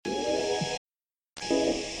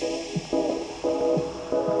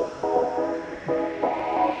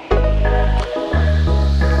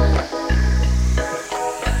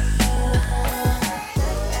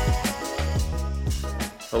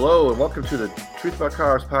welcome to the Truth About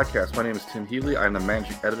Cars podcast. My name is Tim Healy. I'm the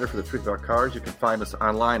managing editor for the Truth About Cars. You can find us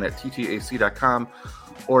online at ttac.com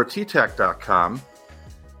or ttac.com.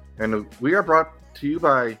 And we are brought to you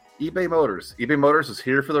by eBay Motors. eBay Motors is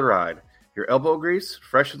here for the ride. Your elbow grease,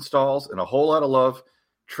 fresh installs, and a whole lot of love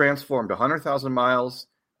transformed 100,000 miles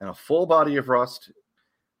and a full body of rust.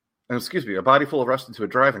 A body full of rust into a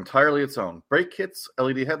drive entirely its own. Brake kits,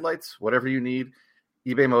 LED headlights, whatever you need,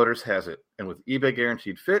 eBay Motors has it. And with eBay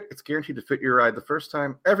Guaranteed Fit, it's guaranteed to fit your ride the first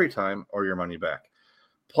time, every time, or your money back.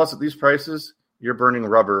 Plus, at these prices, you're burning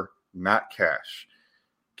rubber, not cash.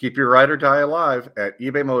 Keep your ride or die alive at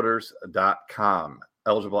ebaymotors.com.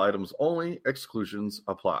 Eligible items only. Exclusions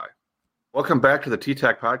apply. Welcome back to the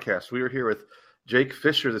TTAC podcast. We are here with Jake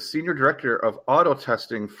Fisher, the Senior Director of Auto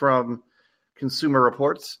Testing from Consumer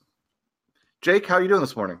Reports. Jake, how are you doing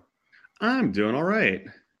this morning? I'm doing all right.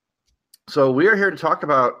 So we are here to talk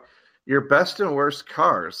about your best and worst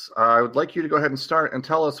cars. I would like you to go ahead and start and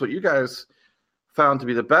tell us what you guys found to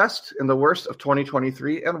be the best and the worst of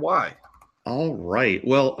 2023 and why. All right.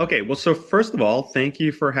 Well, so first of all, thank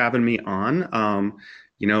you for having me on.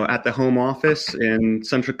 At the home office in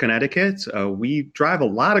Central Connecticut, we drive a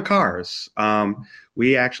lot of cars.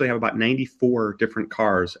 We actually have about 94 different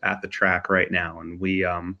cars at the track right now, and we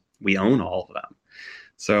own all of them.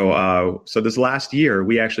 So this last year,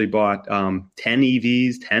 we actually bought 10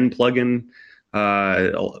 EVs, 10 plug-in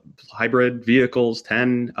hybrid vehicles,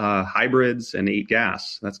 10 hybrids, and 8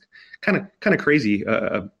 gas. That's kind of crazy.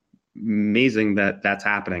 Amazing that that's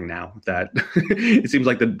happening now. That it seems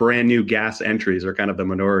like the brand new gas entries are kind of the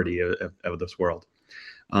minority of this world.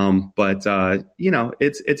 But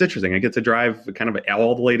it's interesting. I get to drive kind of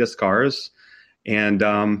all the latest cars, and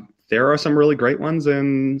there are some really great ones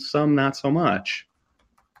and some not so much.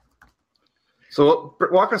 So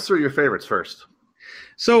walk us through your favorites first.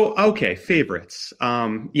 So, favorites.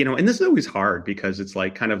 And this is always hard because it's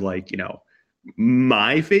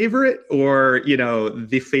my favorite or,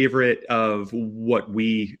 the favorite of what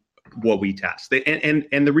we test.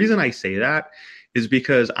 And the reason I say that is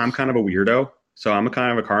because I'm kind of a weirdo. So I'm a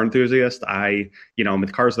kind of a car enthusiast. The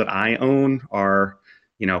cars that I own are,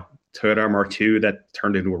 Toyota MR2 that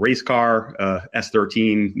turned into a race car,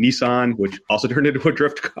 S13 Nissan, which also turned into a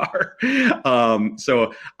drift car.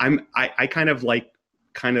 So I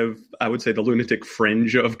I would say the lunatic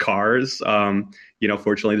fringe of cars.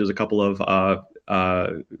 Fortunately, there's a couple of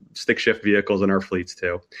stick shift vehicles in our fleets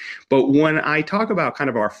too. But when I talk about kind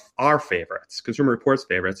of our favorites, Consumer Reports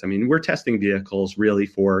favorites, we're testing vehicles really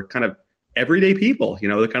for kind of everyday people,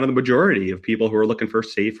 the majority of people who are looking for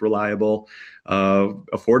safe, reliable,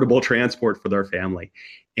 affordable transport for their family.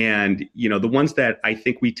 And, the ones that I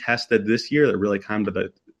think we tested this year that really come to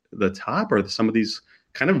the top are some of these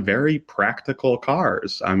kind of very practical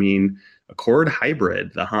cars. Accord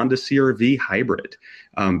Hybrid, the Honda CR-V Hybrid.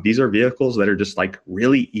 These are vehicles that are just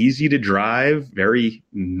really easy to drive, very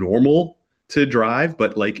normal to drive,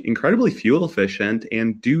 but incredibly fuel efficient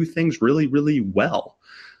and do things really, really well.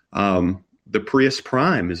 The Prius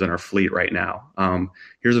Prime is in our fleet right now.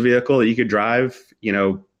 Here's a vehicle that you could drive,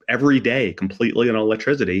 every day completely on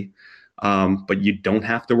electricity, but you don't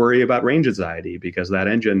have to worry about range anxiety because that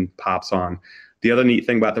engine pops on. The other neat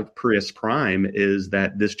thing about the Prius Prime is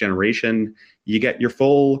that this generation, you get your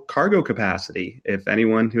full cargo capacity. If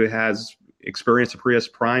anyone who has experienced a Prius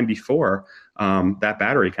Prime before, that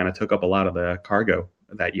battery kind of took up a lot of the cargo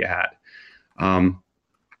that you had.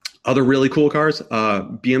 Other really cool cars,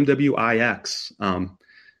 BMW iX.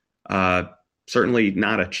 Certainly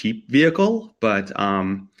not a cheap vehicle, but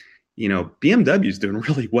BMW is doing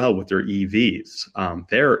really well with their EVs.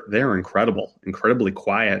 They're incredibly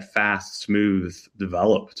quiet, fast, smooth,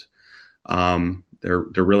 developed. They're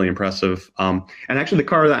really impressive. And actually, the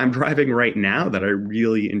car that I'm driving right now that I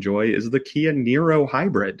really enjoy is the Kia Niro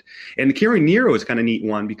Hybrid. And the Kia Niro is kind of neat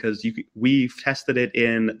one because we've tested it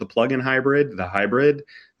in the plug-in hybrid, the hybrid,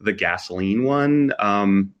 the gasoline one,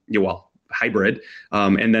 hybrid,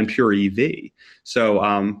 and then pure EV. So,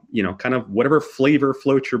 kind of whatever flavor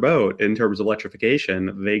floats your boat in terms of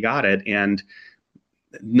electrification, they got it. And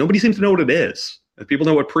nobody seems to know what it is. People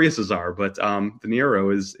know what Priuses are, but the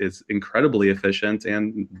Niro is incredibly efficient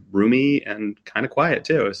and roomy and kind of quiet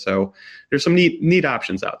too. So there's some neat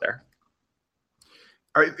options out there.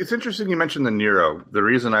 All right, it's interesting you mentioned the Niro. The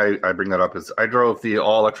reason I bring that up is I drove the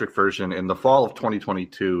all-electric version in the fall of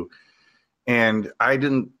 2022, and I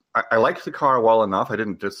liked the car well enough. I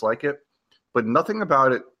didn't dislike it, but nothing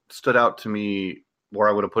about it stood out to me where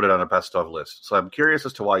I would have put it on a best of list. So I'm curious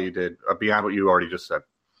as to why you did, beyond what you already just said.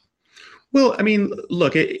 Well,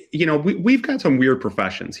 look, we've got some weird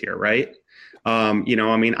professions here, right? I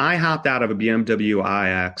mean, I hopped out of a BMW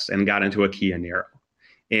iX and got into a Kia Niro.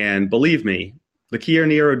 And believe me, the Kia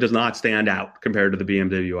Niro does not stand out compared to the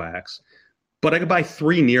BMW iX. But I could buy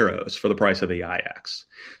 3 Niros for the price of the iX.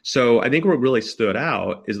 So I think what really stood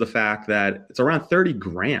out is the fact that it's around 30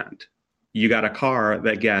 grand. You got a car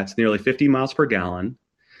that gets nearly 50 miles per gallon,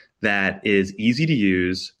 that is easy to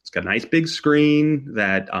use. It's got a nice big screen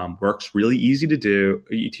that works really easy to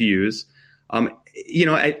use. I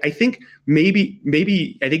think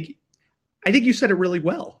I think you said it really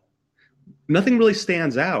well. Nothing really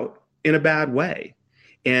stands out in a bad way.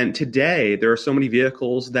 And today there are so many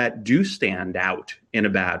vehicles that do stand out in a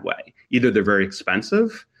bad way. Either they're very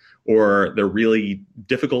expensive or they're really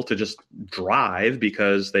difficult to just drive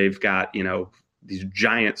because they've got, these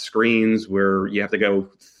giant screens where you have to go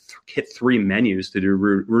hit 3 menus to do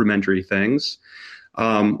rudimentary things,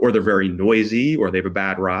 or they're very noisy or they have a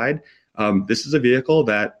bad ride. This is a vehicle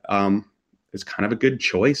that is kind of a good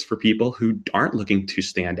choice for people who aren't looking to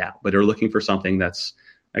stand out, but are looking for something that's,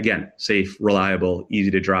 again, safe, reliable,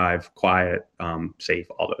 easy to drive, quiet, safe,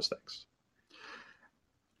 all those things.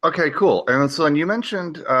 Okay, cool. And so, you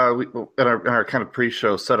mentioned in our kind of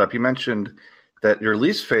pre-show setup, you mentioned that your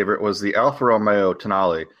least favorite was the Alfa Romeo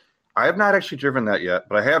Tonale. I have not actually driven that yet,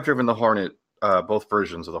 but I have driven the Hornet, both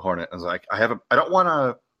versions of the Hornet. And I don't want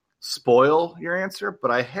to spoil your answer, but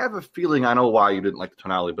I have a feeling I know why you didn't like the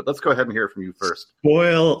Tonale. But let's go ahead and hear from you first.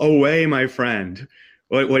 Spoil away, my friend.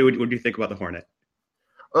 What do you think about the Hornet?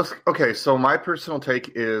 Okay, so my personal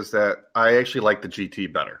take is that I actually like the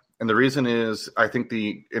GT better. And the reason is I think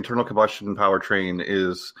the internal combustion powertrain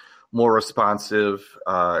is more responsive.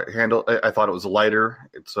 I thought it was lighter,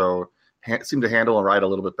 so it seemed to handle and ride a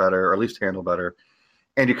little bit better, or at least handle better.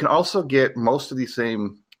 And you can also get most of the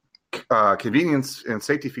same convenience and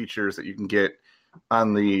safety features that you can get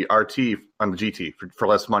on the RT, on the GT for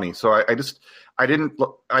less money. So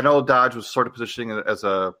I know Dodge was sort of positioning it as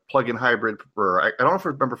a plug-in hybrid, or I don't know if I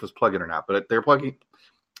remember if it was plug-in or not, but they're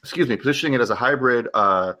positioning it as a hybrid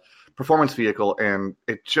performance vehicle, and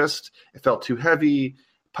it felt too heavy,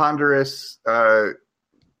 ponderous,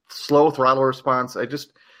 slow throttle response. I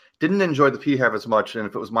just didn't enjoy the PHEV as much, and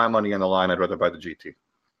if it was my money on the line, I'd rather buy the GT.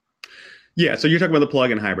 Yeah, so you're talking about the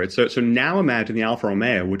plug-in hybrid. So now imagine the Alfa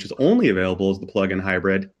Romeo, which is only available as the plug-in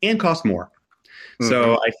hybrid and costs more. Mm-hmm.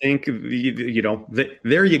 So I think,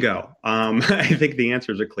 there you go. I think the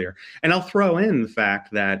answers are clear. And I'll throw in the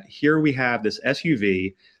fact that here we have this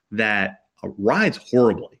SUV that rides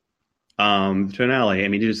horribly. The Tonale, I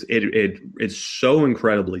mean, it's so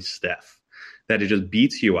incredibly stiff that it just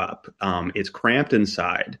beats you up. It's cramped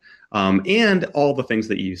inside, and all the things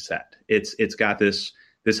that you said. It's got this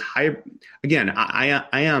high. Again,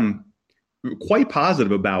 I am quite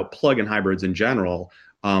positive about plug-in hybrids in general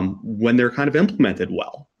when they're kind of implemented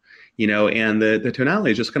well. And the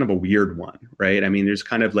Tonale is just kind of a weird one, right? I mean, there's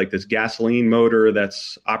kind of like this gasoline motor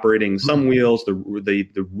that's operating some wheels.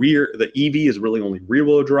 The EV is really only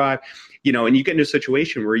rear-wheel drive, and you get into a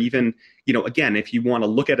situation where even, again, if you want to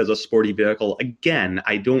look at it as a sporty vehicle, again,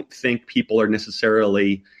 I don't think people are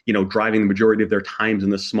necessarily, driving the majority of their times in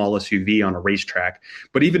the small SUV on a racetrack.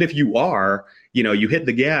 But even if you are, you hit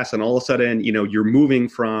the gas and all of a sudden, you're moving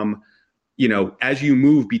from, as you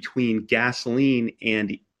move between gasoline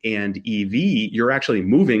and EV, you're actually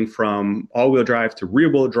moving from all-wheel drive to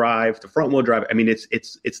rear-wheel drive to front-wheel drive. I mean,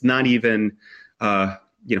 it's not even,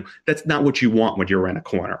 that's not what you want when you're in a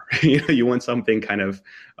corner. You want something kind of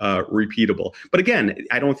repeatable. But again,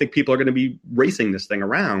 I don't think people are going to be racing this thing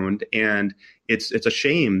around, and it's a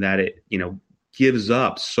shame that it gives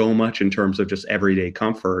up so much in terms of just everyday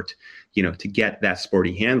comfort, to get that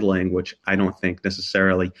sporty handling, which I don't think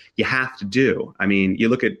necessarily you have to do. I mean, you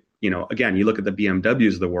look at again, you look at the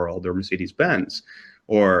BMWs of the world or Mercedes-Benz,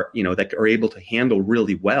 or, that are able to handle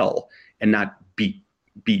really well and not beat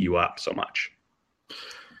you up so much.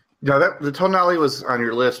 The Tonale was on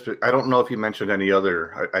your list, but I don't know if you mentioned any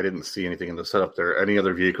other. I didn't see anything in the setup there. Any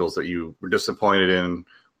other vehicles that you were disappointed in,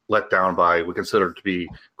 let down by, we consider to be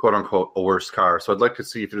 "quote unquote" a worse car. So I'd like to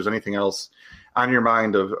see if there's anything else on your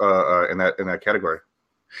mind of in that category.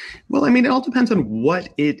 Well, I mean, it all depends on what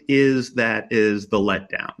it is that is the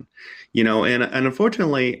letdown, and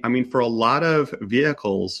unfortunately, I mean, for a lot of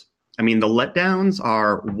vehicles, I mean, the letdowns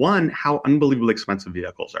are, one, how unbelievably expensive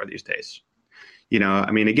vehicles are these days. I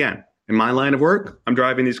mean, again, in my line of work, I'm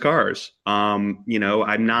driving these cars. I'm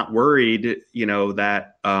not worried,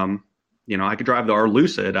 that, I could drive the R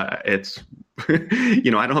Lucid. It's, I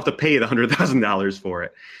don't have to pay the $100,000 for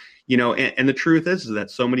it, and the truth is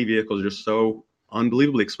that so many vehicles are just so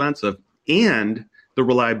unbelievably expensive, and the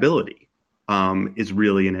reliability is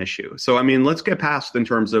really an issue. So, I mean, let's get past in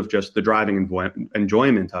terms of just the driving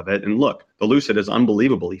enjoyment of it. And look, the Lucid is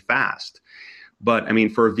unbelievably fast. But I mean,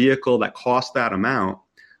 for a vehicle that costs that amount,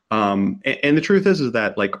 and the truth is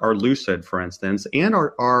that like our Lucid, for instance, and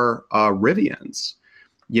our Rivians,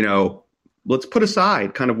 you know, let's put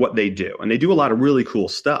aside kind of what they do. And they do a lot of really cool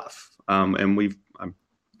stuff. And we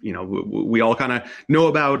all kind of know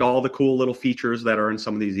about all the cool little features that are in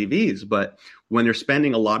some of these EVs. But when they're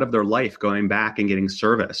spending a lot of their life going back and getting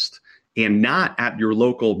serviced, and not at your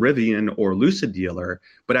local Rivian or Lucid dealer,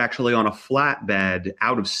 but actually on a flatbed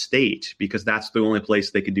out of state, because that's the only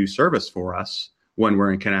place they could do service for us when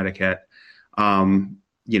we're in Connecticut,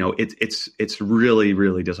 it's really,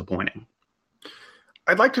 really disappointing.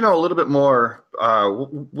 I'd like to know a little bit more.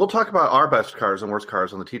 We'll talk about our best cars and worst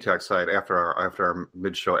cars on the T-Tech side after our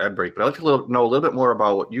mid-show ad break, but I'd like to know a little bit more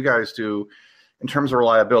about what you guys do in terms of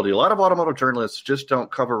reliability. A lot of automotive journalists just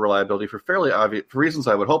don't cover reliability for reasons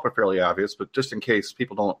I would hope are fairly obvious, but just in case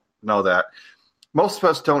people don't know that. Most of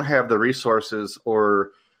us don't have the resources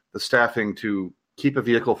or the staffing to keep a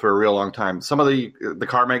vehicle for a real long time. Some of the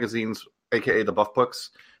car magazines, aka the buff books,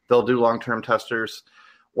 they'll do long-term testers.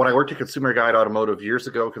 When I worked at Consumer Guide Automotive years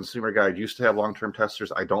ago, Consumer Guide used to have long-term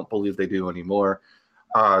testers. I don't believe they do anymore.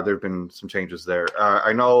 There have been some changes there.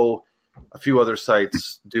 I know a few other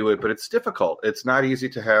sites do it, but it's difficult. It's not easy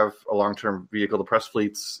to have a long-term vehicle. The press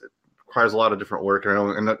fleets requires a lot of different work. And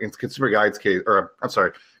I know in Consumer Guide's case,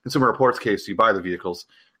 Consumer Reports case, you buy the vehicles.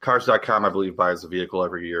 Cars.com, I believe, buys a vehicle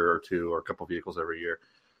every year or two, or a couple vehicles every year.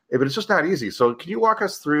 But it's just not easy. So can you walk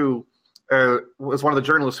us through, as one of the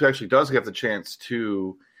journalists who actually does get the chance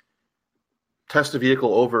to test a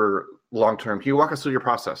vehicle over long-term, can you walk us through your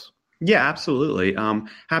process? Yeah, absolutely.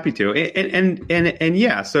 Happy to. And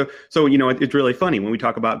yeah, so it's really funny when we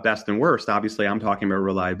talk about best and worst. Obviously, I'm talking about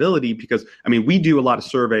reliability because I mean we do a lot of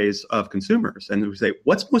surveys of consumers, and we say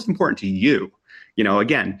what's most important to you. You know,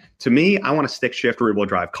 again, to me, I want a stick shift rear-wheel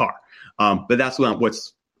drive car, but that's not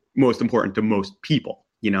what's most important to most people.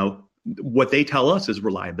 You know, what they tell us is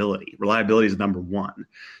reliability. Reliability is number one.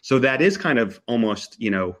 So that is kind of almost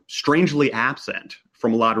strangely absent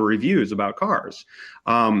from a lot of reviews about cars.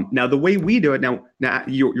 Now, the way we do it, now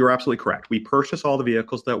you're absolutely correct. We purchase all the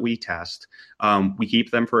vehicles that we test. We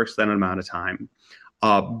keep them for an extended amount of time.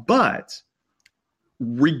 But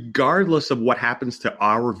regardless of what happens to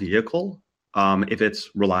our vehicle, if it's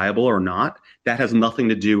reliable or not, that has nothing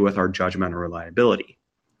to do with our judgment or reliability.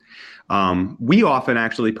 We often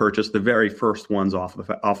actually purchase the very first ones off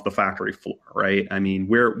the factory floor, right? I mean,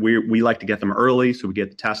 we like to get them early so we get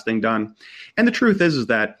the testing done. And the truth is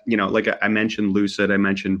that, like I mentioned Lucid, I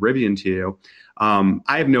mentioned Rivian to you.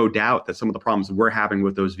 I have no doubt that some of the problems we're having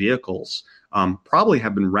with those vehicles probably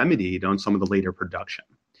have been remedied on some of the later production.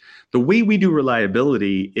 The way we do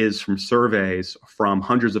reliability is from surveys from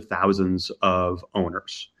hundreds of thousands of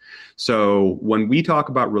owners. So when we talk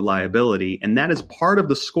about reliability, and that is part of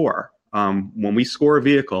the score, when we score a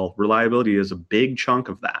vehicle, reliability is a big chunk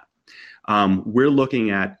of that. We're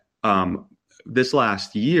looking at this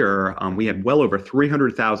last year, we had well over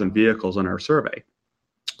 300,000 vehicles on our survey.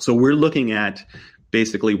 So we're looking at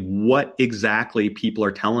basically what exactly people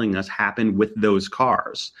are telling us happened with those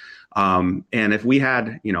cars. And if we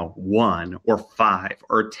had, 1 or 5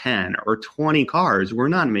 or 10 or 20 cars, we're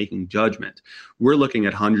not making judgment. We're looking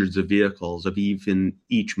at hundreds of vehicles of even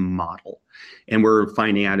each model. And we're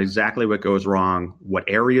finding out exactly what goes wrong, what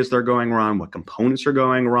areas they're going wrong, what components are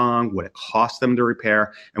going wrong, what it costs them to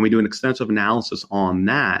repair. And we do an extensive analysis on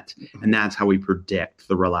that. And that's how we predict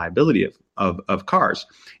the reliability of cars.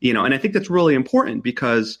 And I think that's really important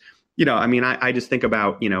because, I just think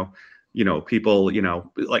about, people,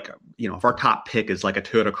 if our top pick is like a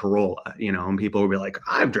Toyota Corolla, and people will be like,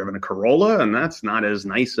 I've driven a Corolla and that's not as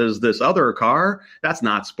nice as this other car. That's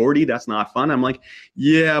not sporty. That's not fun. I'm like,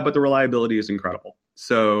 yeah, but the reliability is incredible.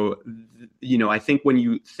 So, I think when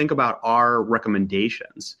you think about our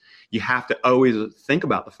recommendations, you have to always think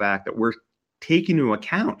about the fact that we're taking into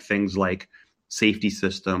account things like safety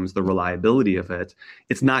systems, the reliability of it.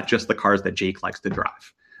 It's not just the cars that Jake likes to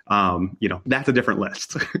drive. That's a different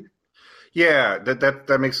list. Yeah,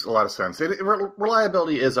 that makes a lot of sense.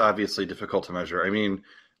 Reliability is obviously difficult to measure. I mean,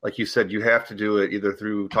 like you said, you have to do it either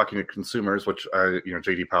through talking to consumers, which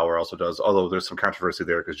J.D. Power also does. Although there's some controversy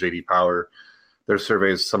there because J.D. Power, their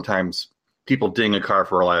surveys sometimes people ding a car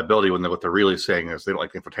for reliability when what they're really saying is they don't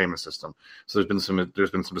like the infotainment system. So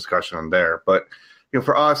there's been some discussion on there. But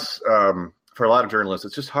for us, for a lot of journalists,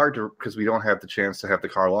 it's just hard because we don't have the chance to have the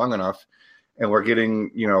car long enough, and we're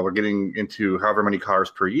getting into however many cars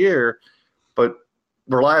per year. But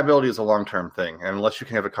reliability is a long-term thing, and unless you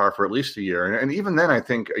can have a car for at least a year, and even then, I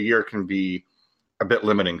think a year can be a bit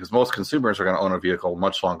limiting because most consumers are going to own a vehicle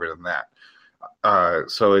much longer than that.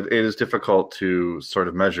 So it is difficult to sort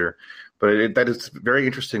of measure, but that is very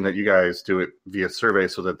interesting that you guys do it via survey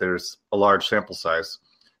so that there's a large sample size.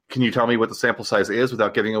 Can you tell me what the sample size is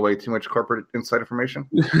without giving away too much corporate inside information?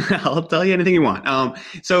 I'll tell you anything you want.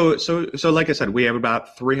 So like I said, we have about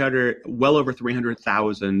well over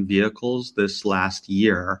 300,000 vehicles this last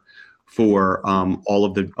year for all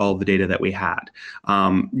of the data that we had.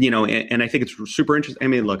 And I think it's super interesting. I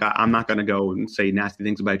mean, look, I'm not going to go and say nasty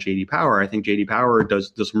things about JD Power. I think JD Power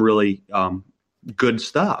does some really good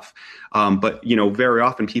stuff. But very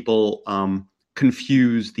often people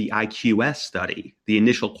confuse the IQS study, the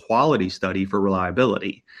initial quality study, for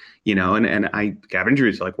reliability, and Gavin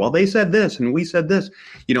Drew's like, well, they said this and we said this,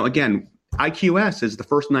 again, IQS is the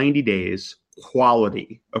first 90 days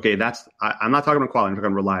quality. Okay. I'm not talking about quality. I'm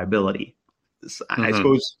talking reliability. Mm-hmm. I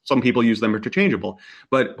suppose some people use them interchangeable,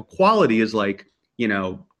 but quality is like,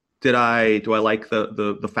 do I like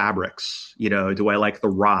the fabrics? Do I like the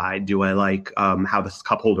ride? Do I like how the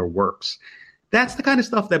cup holder works? That's the kind of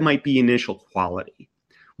stuff that might be initial quality.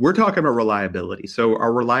 We're talking about reliability. So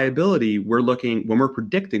our reliability, when we're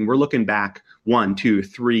predicting, we're looking back 1, 2,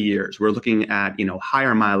 3 years. We're looking at,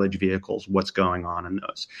 higher mileage vehicles, what's going on in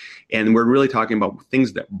those. And we're really talking about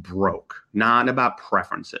things that broke, not about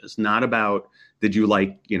preferences, not about, did you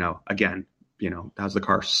like, again, how's the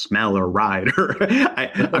car smell or ride?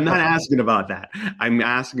 I'm not asking about that. I'm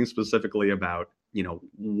asking specifically about,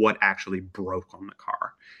 what actually broke on the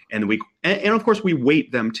car. And of course we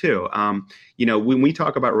weight them too. When we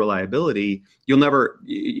talk about reliability, you've ever,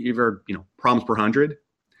 problems per 100.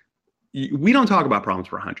 We don't talk about problems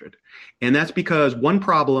per 100. And that's because one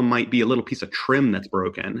problem might be a little piece of trim that's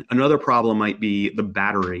broken. Another problem might be the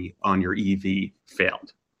battery on your EV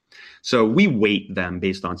failed. So we weight them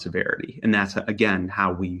based on severity. And that's, again,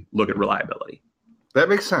 how we look at reliability. That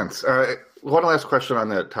makes sense. One last question on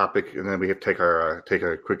that topic, and then we have to take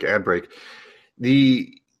a quick ad break.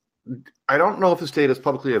 I don't know if this data is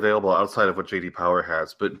publicly available outside of what JD Power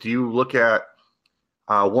has, but do you look at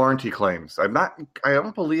warranty claims? I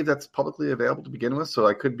don't believe that's publicly available to begin with, so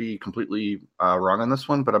I could be completely wrong on this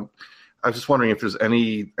one. But I was just wondering if there's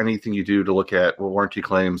anything you do to look at warranty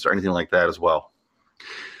claims or anything like that as well.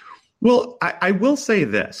 Well, I will say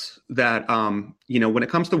this, that, when it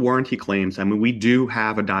comes to warranty claims, I mean, we do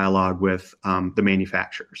have a dialogue with the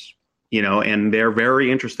manufacturers, and they're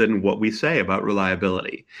very interested in what we say about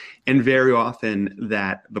reliability. And very often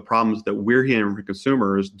that the problems that we're hearing from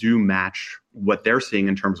consumers do match what they're seeing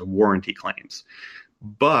in terms of warranty claims.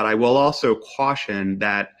 But I will also caution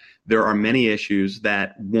that there are many issues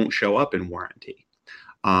that won't show up in warranty.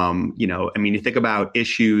 You think about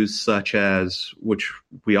issues such as, which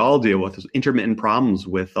we all deal with, is intermittent problems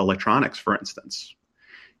with electronics, for instance.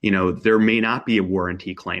 There may not be a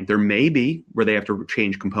warranty claim. There may be where they have to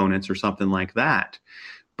change components or something like that.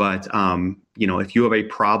 But, if you have a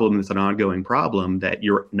problem that's an ongoing problem that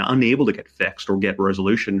you're unable to get fixed or get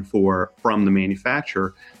resolution from the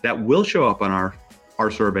manufacturer, that will show up on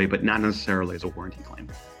our survey, but not necessarily as a warranty claim.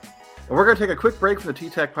 And we're going to take a quick break from the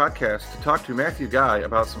T-Tech podcast to talk to Matthew Guy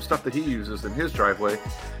about some stuff that he uses in his driveway,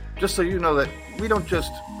 just so you know that we don't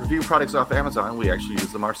just review products off Amazon, we actually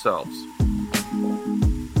use them ourselves.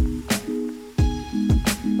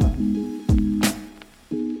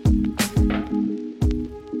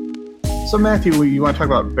 So Matthew, you want to talk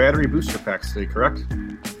about battery booster packs today, correct?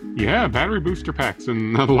 Yeah, battery booster packs.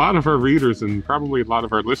 And a lot of our readers and probably a lot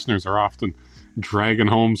of our listeners are often dragging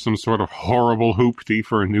home some sort of horrible hoopty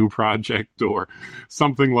for a new project or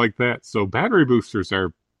something like that. So battery boosters are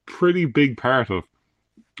a pretty big part of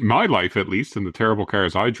my life, at least, and the terrible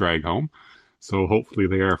cars I drag home. So hopefully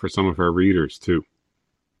they are for some of our readers too.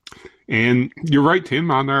 And you're right, Tim,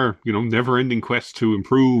 on our never-ending quest to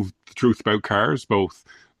improve the truth about cars, both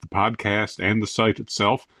the podcast and the site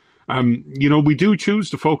itself. We do choose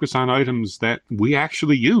to focus on items that we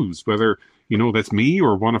actually use, whether that's me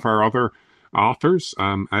or one of our other authors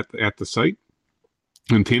at the site.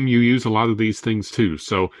 And Tim, you use a lot of these things too.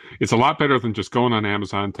 So it's a lot better than just going on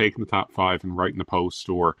Amazon, taking the top 5 and writing a post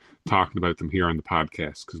or talking about them here on the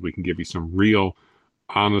podcast, because we can give you some real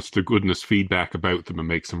honest to goodness feedback about them and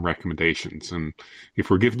make some recommendations. And if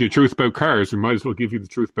we're giving you truth about cars, we might as well give you the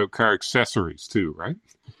truth about car accessories too, right?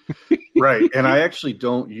 Right. And I actually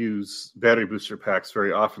don't use battery booster packs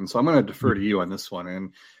very often, so I'm going to defer to you on this one.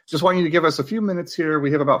 And just want you to give us a few minutes here.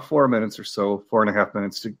 We have about 4 minutes or so, 4.5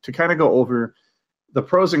 minutes to kind of go over the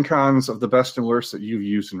pros and cons of the best and worst that you've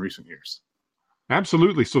used in recent years.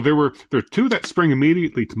 Absolutely. So there are two that spring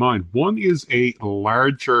immediately to mind. One is a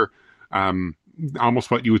larger,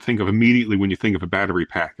 almost what you would think of immediately when you think of a battery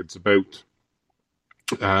pack. It's about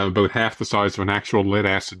half the size of an actual lead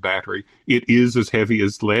acid battery. It is as heavy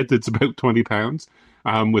as lead. It's about 20 pounds,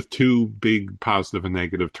 with two big positive and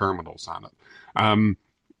negative terminals on it.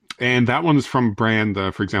 And that one is from a brand,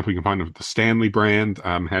 for example, you can find the Stanley brand,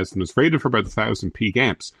 has them as rated for about 1,000 peak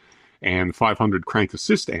amps and 500 crank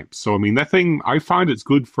assist amps. So, I mean, that thing, I find it's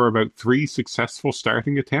good for about 3 successful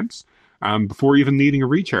starting attempts before even needing a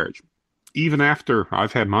recharge. Even after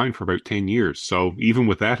I've had mine for about 10 years. So even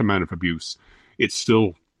with that amount of abuse, it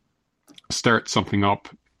still starts something up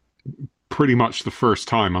pretty much the first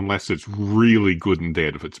time, unless it's really good and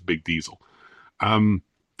dead, if it's a big diesel.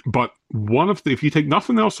 But if you take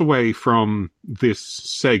nothing else away from this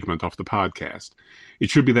segment of the podcast, it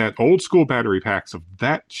should be that old school battery packs of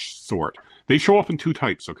that sort. They show up in two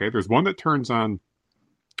types, okay? There's one that turns on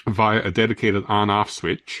via a dedicated on-off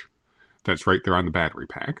switch that's right there on the battery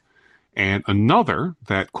pack, and another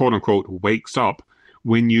that, quote-unquote, wakes up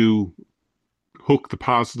when you hook the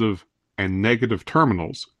positive and negative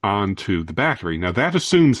terminals onto the battery. Now, that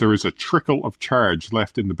assumes there is a trickle of charge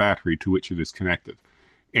left in the battery to which it is connected.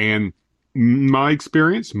 And my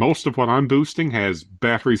experience, most of what I'm boosting has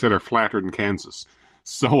batteries that are flatter than Kansas.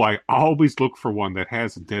 So I always look for one that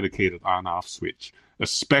has a dedicated on-off switch,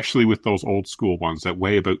 especially with those old school ones that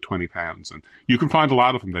weigh about 20 pounds. And you can find a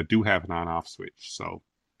lot of them that do have an on-off switch. So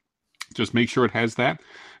just make sure it has that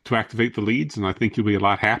to activate the leads, and I think you'll be a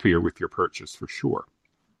lot happier with your purchase for sure.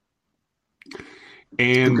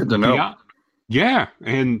 And good to know. Yeah,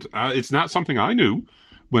 and it's not something I knew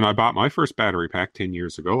when I bought my first battery pack 10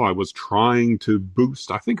 years ago. I was trying to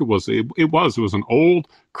boost, I think it was an old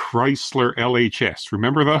Chrysler LHS.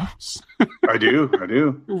 Remember those? I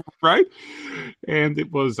do. Right? And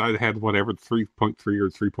I had whatever, 3.3 or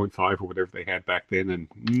 3.5 or whatever they had back then. And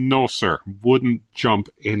no, sir, wouldn't jump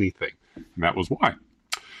anything. And that was why.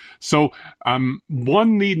 So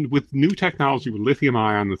with new technology, with lithium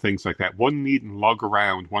ion and things like that, one needn't lug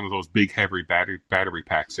around one of those big, heavy battery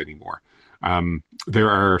packs anymore. There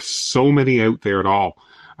are so many out there at all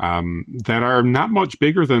that are not much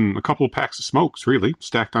bigger than a couple of packs of smokes, really,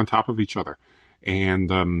 stacked on top of each other.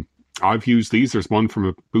 And I've used these. There's one from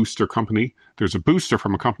a booster company. There's a booster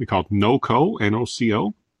from a company called NOCO,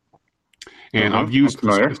 N-O-C-O. And I've used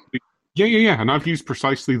and I've used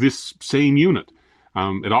precisely this same unit.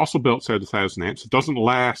 It also belts out 1,000 amps. It doesn't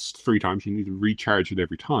last 3 times. You need to recharge it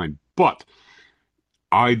every time. But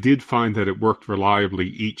I did find that it worked reliably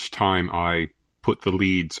each time I put the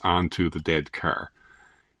leads onto the dead car.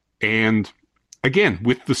 And again,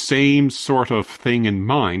 with the same sort of thing in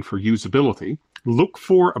mind for usability, look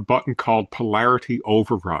for a button called Polarity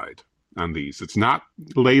Override on these. It's not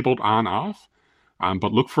labeled on-off,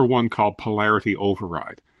 but look for one called Polarity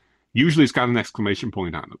Override. Usually it's got an exclamation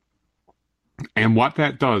point on it. And what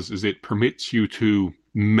that does is it permits you to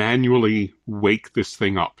manually wake this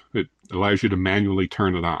thing up. It allows you to manually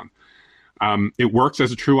turn it on. It works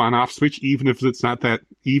as a true on-off switch, even if that's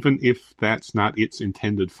not its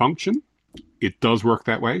intended function. It does work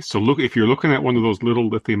that way. So if you're looking at one of those little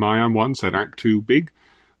lithium-ion ones that aren't too big,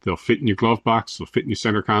 they'll fit in your glove box, they'll fit in your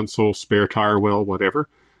center console, spare tire well, whatever.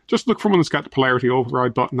 Just look for one that's got the polarity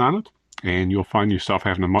override button on it, and you'll find yourself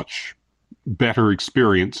having a much better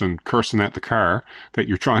experience and cursing at the car that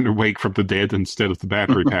you're trying to wake from the dead instead of the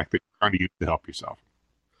battery pack that you're trying to use to help yourself.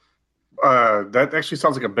 That actually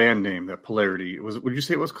sounds like a band name, that Polarity. Would you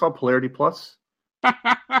say it was called Polarity Plus?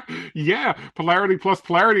 Yeah, Polarity Plus,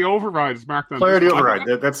 Polarity Override is marked on Polarity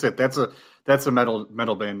Override. That's it. That's a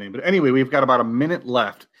metal band name. But anyway, we've got about a minute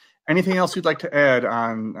left. Anything else you'd like to add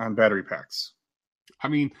on battery packs? I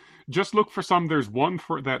mean, just look for some. There's one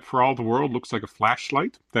for all the world looks like a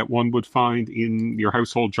flashlight that one would find in your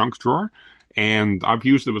household junk drawer. And I've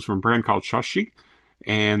used it. It was from a brand called Shoshe.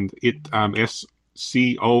 And it,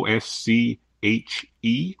 SCOSCHE.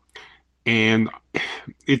 And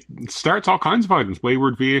it starts all kinds of items,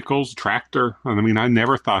 wayward vehicles, tractor. And I mean, I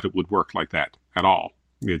never thought it would work like that at all.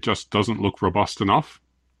 It just doesn't look robust enough,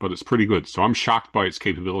 but it's pretty good. So I'm shocked by its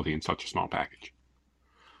capability in such a small package.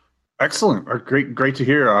 Excellent. Great to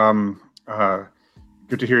hear.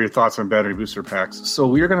 Good to hear your thoughts on battery booster packs. So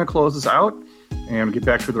we are going to close this out and get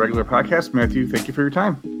back to the regular podcast. Matthew, thank you for your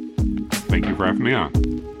time. Thank you for having me on.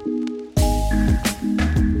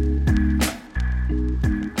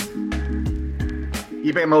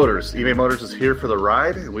 eBay Motors. eBay Motors is here for the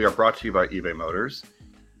ride. We are brought to you by eBay Motors.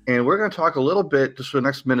 And we're going to talk a little bit, just for the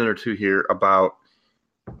next minute or two here, about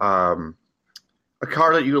a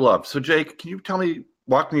car that you love. So, Jake, can you tell me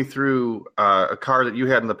walk me through a car that you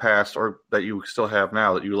had in the past or that you still have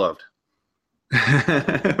now that you loved.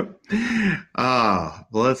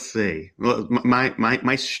 Let's see. Well,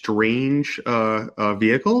 my strange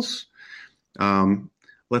vehicles.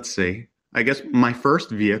 Let's see. I guess my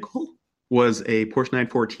first vehicle was a Porsche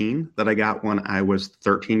 914 that I got when I was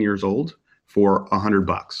 13 years old for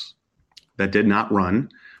 $100. That did not run,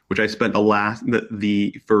 which I spent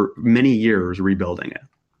for many years rebuilding it.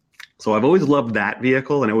 So I've always loved that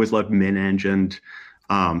vehicle, and I always loved mid-engined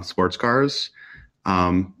sports cars.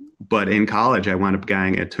 But in college, I wound up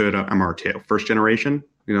getting a Toyota MR2, first generation,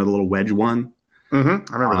 the little wedge one.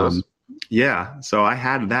 Mm-hmm. I remember those. Yeah. So I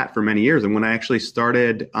had that for many years. And when I actually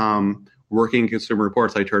started working in Consumer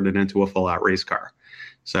Reports, I turned it into a full-out race car.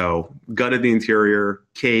 So gutted the interior,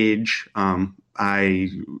 cage. I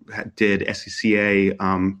did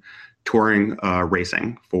SCCA touring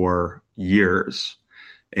racing for years.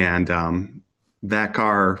 And that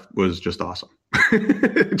car was just awesome.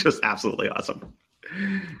 Just absolutely awesome.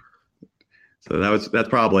 So that's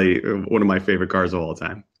probably one of my favorite cars of all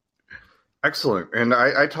time. Excellent. And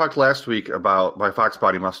I talked last week about my Fox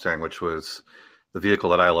Body Mustang, which was the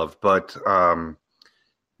vehicle that I loved. But,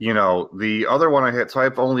 the other one I had, so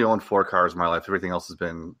I've only owned 4 cars in my life. Everything else has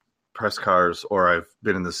been press cars, or I've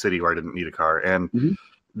been in the city where I didn't need a car. And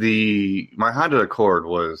my Honda Accord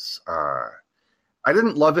was, I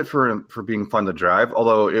didn't love it for being fun to drive,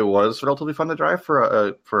 although it was relatively fun to drive for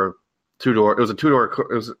a 2-door. It was a 2-door.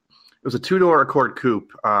 It was a 2-door Accord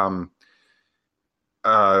coupe.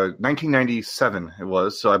 1997 it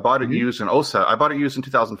was. So I bought it used in 07. I bought it used in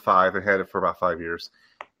 2005 and had it for about 5 years.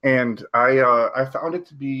 And I found it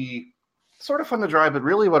to be sort of fun to drive, but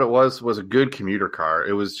really what it was a good commuter car.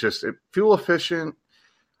 It was just fuel efficient,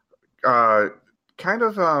 kind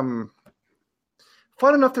of fun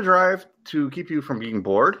enough to drive to keep you from being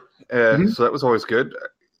bored. So that was always good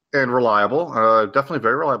and reliable. Definitely a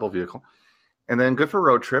very reliable vehicle. And then good for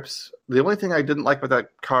road trips. The only thing I didn't like about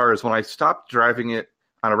that car is when I stopped driving it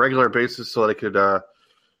on a regular basis so that I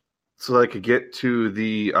could get to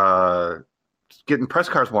the get in press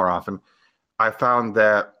cars more often. I found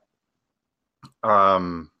that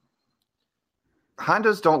Hondas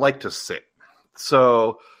don't like to sit.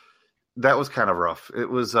 So that was kind of rough. It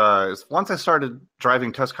was once I started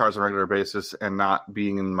driving test cars on a regular basis and not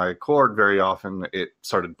being in my Accord very often, it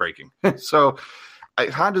started breaking. So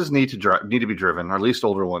Hondas need to be driven, or at least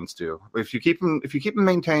older ones do. If you keep them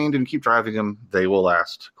maintained and keep driving them, they will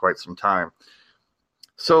last quite some time.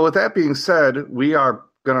 So with that being said, we are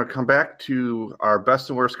going to come back to our best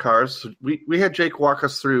and worst cars. We had Jake walk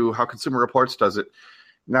us through how Consumer Reports does it.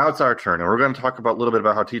 Now it's our turn, and we're going to talk about a little bit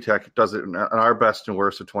about how T-Tech does it in our best and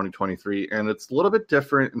worst of 2023. And it's a little bit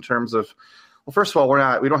different in terms of, well, first of all,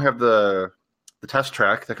 we don't have the test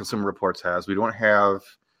track that Consumer Reports has. We don't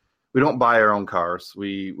buy our own cars.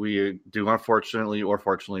 We do, unfortunately or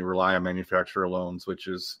fortunately, rely on manufacturer loans, which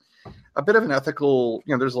is a bit of an ethical,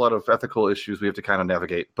 there's a lot of ethical issues we have to kind of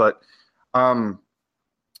navigate. But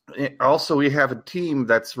also we have a team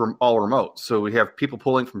that's all remote. So we have people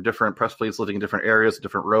pulling from different press fleets, living in different areas,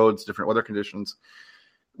 different roads, different weather conditions.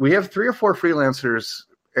 We have 3 or 4 freelancers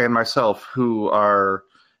and myself who are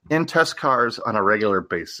in test cars on a regular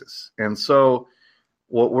basis. And so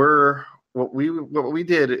what we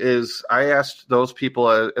did is I asked those people,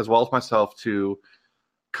 as well as myself, to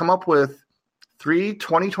come up with 3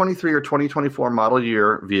 2023 or 2024 model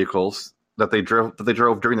year vehicles that they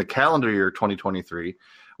drove during the calendar year 2023.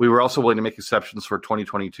 We were also willing to make exceptions for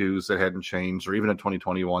 2022s that hadn't changed, or even a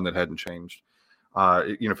 2021 that hadn't changed.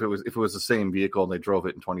 If it was the same vehicle and they drove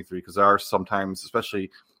it in 23, because there are sometimes, especially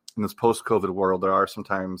in this post-COVID world, there are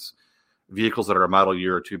sometimes vehicles that are a model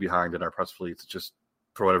year or 2 behind in our press fleets. Just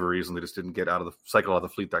for whatever reason, they just didn't get out of the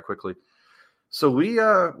fleet that quickly. So we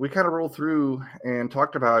kind of rolled through and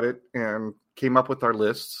talked about it and came up with our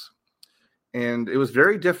lists. And it was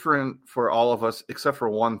very different for all of us, except for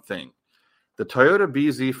one thing. The Toyota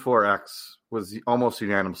BZ4X was almost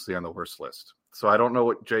unanimously on the worst list. So I don't know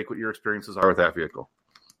what your experiences are with that vehicle.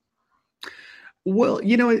 Well,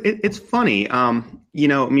 it's funny.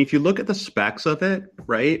 If you look at the specs of it,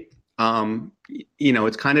 right?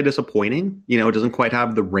 It's kind of disappointing. It doesn't quite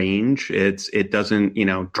have the range. It doesn't,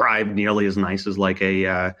 drive nearly as nice as like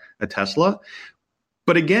a Tesla.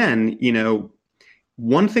 But again,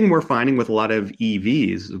 one thing we're finding with a lot of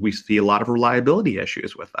EVs is we see a lot of reliability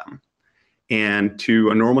issues with them. And to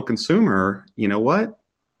a normal consumer, you know what?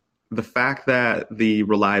 The fact that the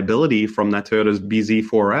reliability from that Toyota's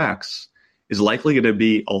BZ4X is likely going to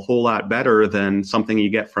be a whole lot better than something you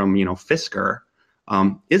get from, Fisker,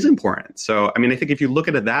 is important. So, I think if you look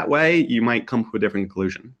at it that way, you might come to a different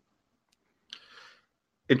conclusion.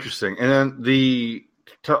 Interesting. And then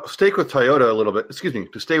to stay with Toyota a little bit,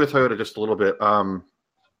 to stay with Toyota just a little bit,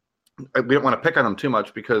 we don't want to pick on them too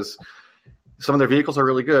much because some of their vehicles are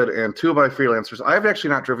really good. And two of my freelancers, I've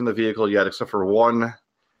actually not driven the vehicle yet, except for one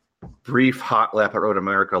brief hot lap at Road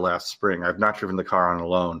America last spring. I've not driven the car on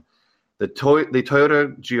alone. The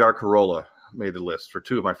Toyota GR Corolla made the list for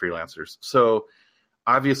two of my freelancers. So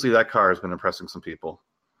obviously that car has been impressing some people.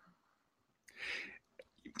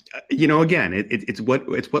 Again, it's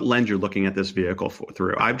what lens you're looking at this vehicle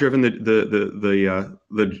through. I've driven the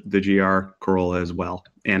GR Corolla as well,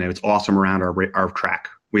 and it's awesome around our track.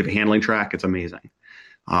 We have a handling track; it's amazing.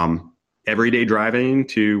 Everyday driving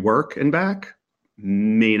to work and back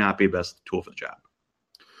may not be the best tool for the job.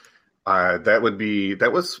 That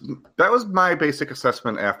was my basic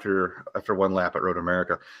assessment after one lap at Road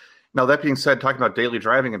America. Now that being said, talking about daily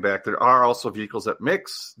driving and back, there are also vehicles that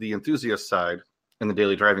mix the enthusiast side and the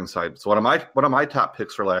daily driving side. So one of my top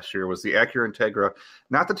picks for last year was the Acura Integra.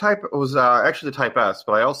 Not the Type, it was actually the Type S,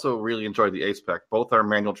 but I also really enjoyed the A-Spec. Both are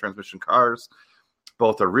manual transmission cars.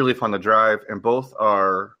 Both are really fun to drive, and both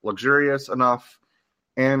are luxurious enough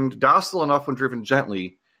and docile enough when driven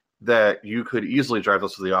gently that you could easily drive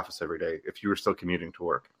those to the office every day if you were still commuting to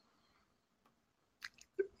work.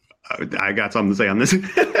 I got something to say on this.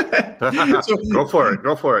 Go for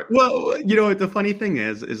it. Well, the funny thing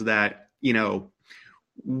is that,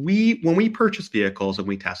 when we purchase vehicles and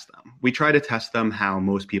we test them, we try to test them how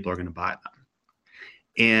most people are going to buy them.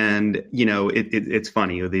 And, it's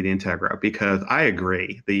funny with the Integra, because I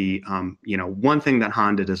agree. One thing that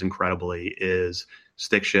Honda does incredibly is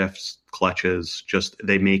stick shifts, clutches,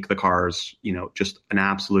 they make the cars, just an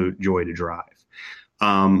absolute joy to drive.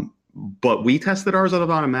 But we tested ours out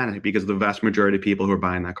of automatic because the vast majority of people who are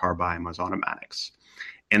buying that car buy them as automatics.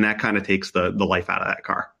 And that kind of takes the life out of that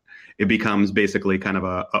car. It becomes basically kind of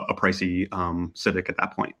a pricey Civic at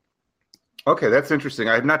that point. Okay, that's interesting.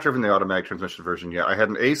 I have not driven the automatic transmission version yet. I had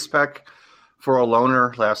an A-Spec for a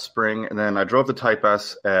loaner last spring, and then I drove the Type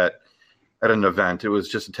S at an event. It was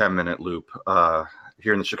just a 10-minute loop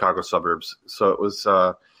here in the Chicago suburbs. So it was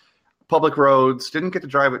public roads. Didn't get to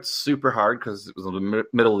drive it super hard because it was in the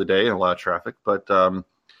middle of the day and a lot of traffic, but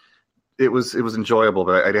it was enjoyable.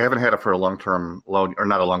 But I haven't had it for a long-term loan, or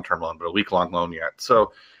not a long-term loan, but a week-long loan yet.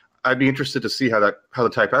 So I'd be interested to see how the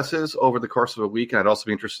Type S is over the course of a week, and I'd also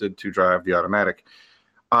be interested to drive the automatic.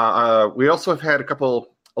 We also have had a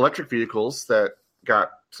couple electric vehicles that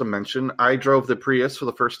got some mention. I drove the Prius for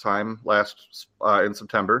the first time in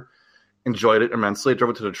September. Enjoyed it immensely. I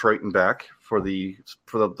drove it to Detroit and back for the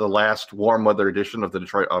last warm weather edition of the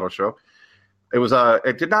Detroit Auto Show.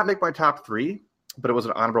 It did not make my top three, but it was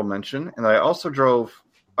an honorable mention. And I also drove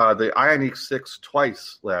the Ioniq 6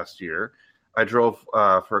 twice last year. I drove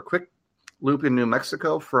for a quick loop in New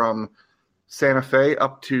Mexico from Santa Fe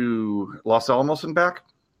up to Los Alamos and back.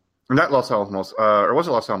 Or not Los Alamos, or was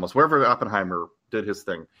it Los Alamos? Wherever Oppenheimer did his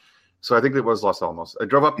thing. So I think it was Los Alamos. I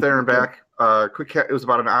drove up there and back. It was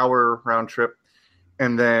about an hour round trip.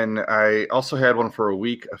 And then I also had one for a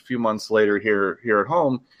week a few months later here at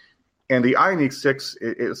home. And the Ioniq 6,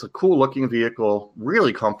 it's a cool looking vehicle,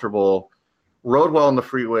 really comfortable, rode well on the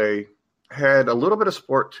freeway, had a little bit of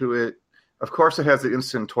sport to it. Of course, it has the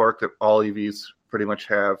instant torque that all EVs pretty much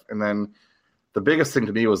have. And then the biggest thing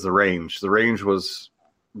to me was the range. The range was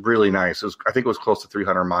really nice. I think it was close to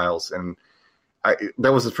 300 miles. And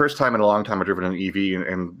that was the first time in a long time I've driven an EV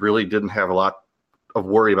and really didn't have a lot of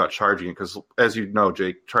worry about charging. Because as you know,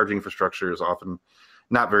 Jake, charging infrastructure is often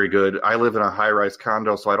not very good. I live in a high-rise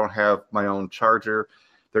condo, so I don't have my own charger.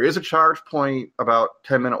 There is a charge point about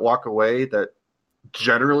 10-minute walk away that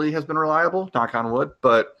generally has been reliable, knock on wood.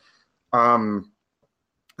 But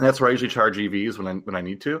that's where I usually charge EVs when I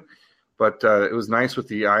need to. But it was nice with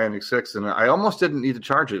the Ioniq 6, and I almost didn't need to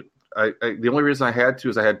charge it. The only reason I had to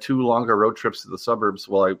is I had two longer road trips to the suburbs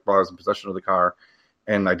while I was in possession of the car,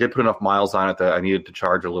 and I did put enough miles on it that I needed to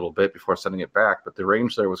charge a little bit before sending it back. But the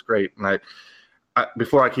range there was great. And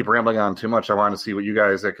before I keep rambling on too much, I want to see what you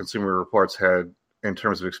guys at Consumer Reports had in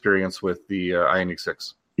terms of experience with the Ioniq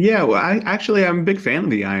 6. Yeah, well, I'm a big fan of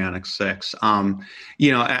the Ioniq 6.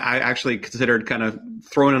 I actually considered kind of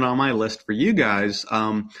throwing it on my list for you guys,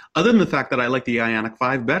 other than the fact that I like the Ioniq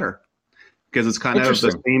 5 better because it's kind of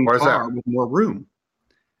the same car with more room.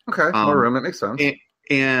 Okay, more room. That makes sense.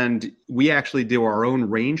 And we actually do our own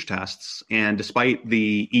range tests, and despite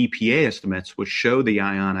the EPA estimates, which show the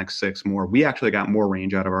Ioniq 6 more, we actually got more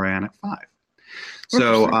range out of our Ioniq 5.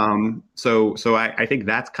 So I think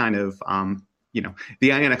that's kind of the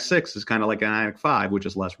Ioniq 6 is kind of like an Ioniq 5, which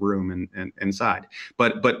is less room inside,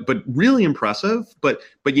 but really impressive. But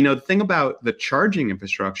the thing about the charging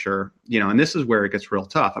infrastructure, and this is where it gets real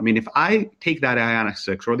tough. I mean, if I take that Ioniq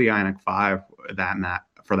 6 or the Ioniq 5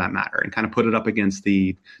 for that matter, and kind of put it up against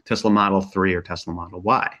the Tesla Model 3 or Tesla Model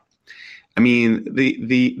Y, I mean,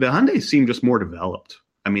 the Hyundais seem just more developed.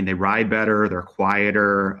 I mean, they ride better, they're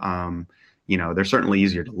quieter. They're certainly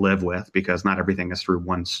easier to live with because not everything is through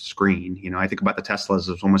one screen. I think about the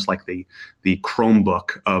Teslas as almost like the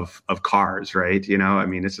Chromebook of cars, right? I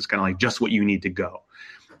mean, it's just kind of like just what you need to go.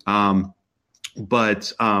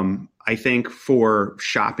 But I think for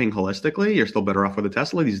shopping holistically, you're still better off with a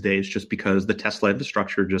Tesla these days just because the Tesla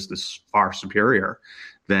infrastructure just is far superior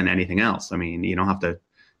than anything else. I mean, you don't have to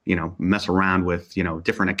mess around with,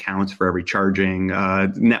 different accounts for every charging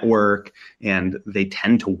network, and they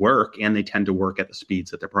tend to work at the speeds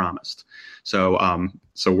that they're promised. So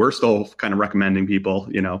we're still kind of recommending people,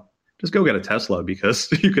 just go get a Tesla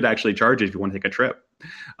because you could actually charge it if you want to take a trip.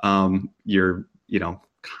 You're,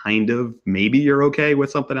 maybe you're okay with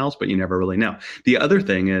something else, but you never really know. The other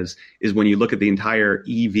thing is when you look at the entire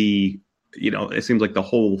EV, it seems like the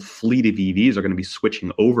whole fleet of EVs are going to be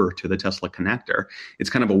switching over to the Tesla connector. It's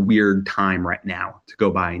kind of a weird time right now to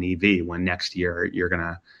go buy an EV when next year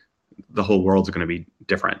the whole world's going to be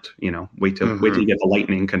different. Wait till you get the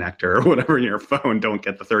Lightning connector or whatever in your phone. Don't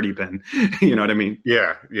get the 30 pin. You know what I mean?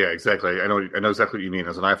 Yeah, exactly. I know exactly what you mean.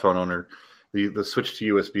 As an iPhone owner, the switch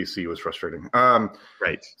to USB-C was frustrating.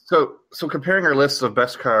 Right. So comparing our lists of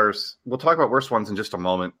best cars, we'll talk about worst ones in just a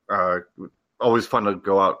moment. Always fun to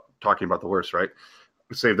go out talking about the worst, right?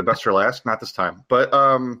 Save the best for last, not this time. But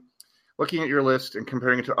looking at your list and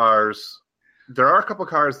comparing it to ours, there are a couple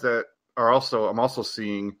cars that I'm also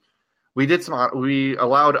seeing. We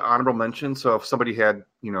allowed honorable mention. So if somebody had,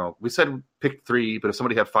 we said pick 3, but if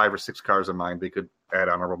somebody had 5 or 6 cars in mind, they could add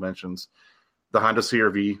honorable mentions. The Honda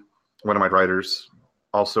CR-V, one of my writers,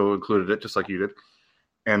 also included it, just like you did.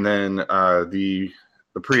 And then the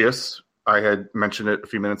Prius, I had mentioned it a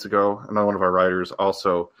few minutes ago. Another one of our writers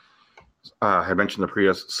also had mentioned the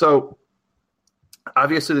Prius. So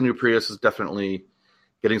obviously the new Prius is definitely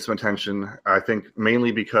getting some attention. I think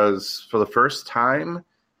mainly because for the first time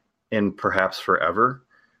in perhaps forever,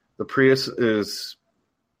 the Prius is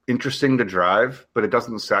interesting to drive, but it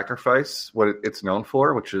doesn't sacrifice what it's known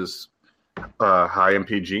for, which is high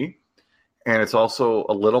MPG. And it's also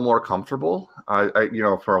a little more comfortable.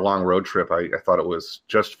 For a long road trip, I thought it was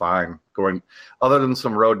just fine going, other than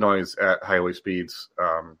some road noise at highway speeds.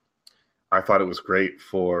 I thought it was great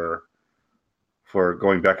for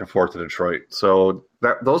going back and forth to Detroit. So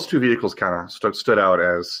those two vehicles kind of stood out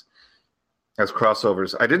as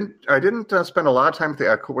crossovers. I didn't spend a lot of time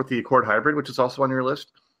with the Accord Hybrid, which is also on your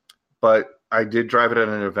list, but I did drive it at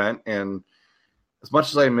an event, and as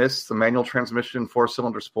much as I miss the manual transmission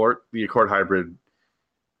 4-cylinder sport, the Accord Hybrid,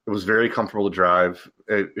 it was very comfortable to drive.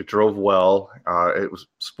 It drove well. It was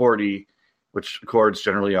sporty, which Accords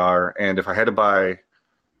generally are. And if I had to buy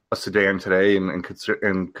a sedan today and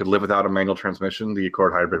could live without a manual transmission, the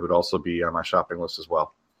Accord Hybrid would also be on my shopping list as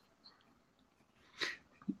well.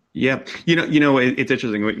 Yeah, it's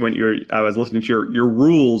interesting when I was listening to your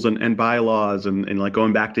rules and bylaws and like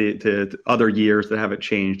going back to other years that haven't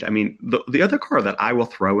changed. I mean, the other car that I will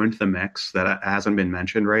throw into the mix that hasn't been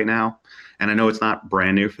mentioned right now, and I know it's not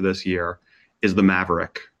brand new for this year, is the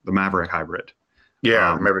Maverick Hybrid.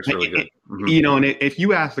 Yeah, Maverick's really good. Mm-hmm. And if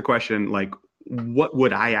you ask the question like, what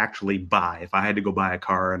would I actually buy if I had to go buy a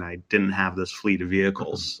car and I didn't have this fleet of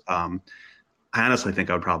vehicles? I honestly think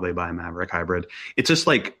I would probably buy a Maverick Hybrid. It's just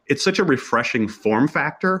like, it's such a refreshing form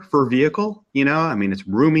factor for a vehicle. I mean, it's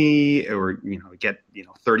roomy, or, get,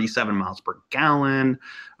 37 miles per gallon.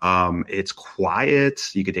 It's quiet.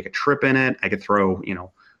 You could take a trip in it. I could throw,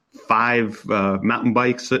 5 mountain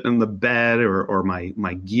bikes sitting in the bed, or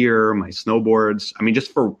my gear, my snowboards. I mean,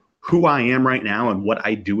 just for who I am right now and what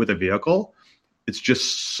I do with a vehicle, it's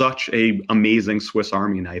just such a amazing Swiss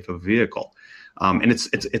Army knife of a vehicle. And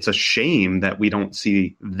it's a shame that we don't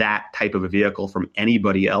see that type of a vehicle from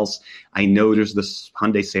anybody else. I know there's this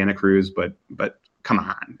Hyundai Santa Cruz, but come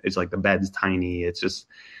on, it's like the bed's tiny. It's just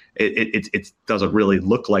it doesn't really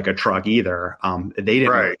look like a truck either. They didn't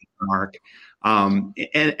right. Mark. And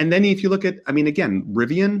then if you look at, I mean, again,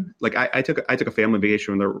 Rivian, like I took a family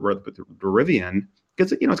vacation with the Rivian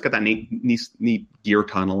because it's got that neat gear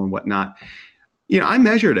tunnel and whatnot. I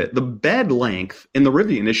measured it. The bed length in the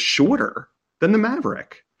Rivian is shorter than the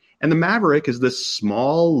Maverick. And the Maverick is this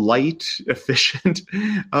small, light, efficient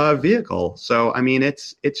vehicle. So, I mean,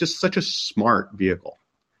 it's just such a smart vehicle.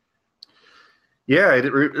 Yeah,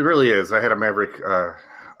 it really is. I had a Maverick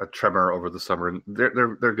a Tremor over the summer, and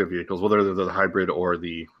they're good vehicles, whether they're the hybrid or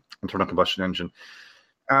the internal combustion engine.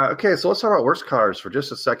 Okay, so let's talk about worst cars for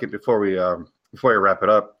just a second before we wrap it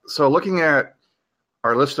up. So looking at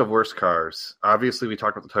our list of worst cars, obviously we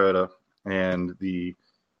talked about the Toyota and the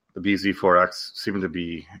BZ4X seeming to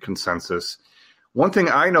be consensus. One thing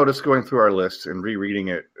I noticed going through our list and rereading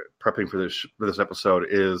it, prepping for this episode,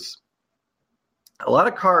 is a lot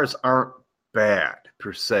of cars aren't bad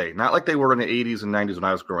per se. Not like they were in the 80s and 90s when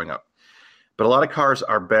I was growing up. But a lot of cars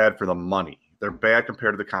are bad for the money. They're bad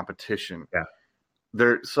compared to the competition.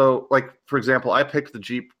 Yeah. So, like, for example, I picked the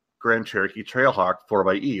Jeep Grand Cherokee Trailhawk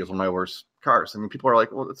 4xe as one of my worst cars. I mean, people are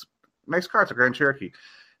like, well, it's a nice car. It's a Grand Cherokee.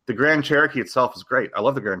 The Grand Cherokee itself is great. I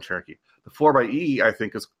love the Grand Cherokee. The 4xe, I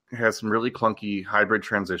think, has some really clunky hybrid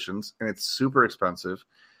transitions, and it's super expensive.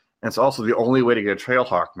 And it's also the only way to get a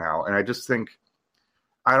Trailhawk now. And I just think,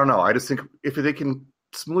 I don't know. I just think if they can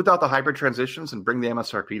smooth out the hybrid transitions and bring the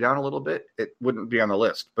MSRP down a little bit, it wouldn't be on the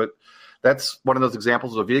list. But that's one of those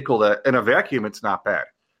examples of a vehicle that, in a vacuum, it's not bad.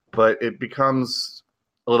 But it becomes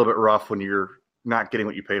a little bit rough when you're not getting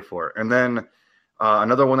what you pay for. And then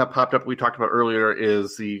another one that popped up we talked about earlier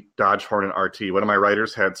is the Dodge Hornet RT. One of my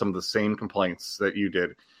writers had some of the same complaints that you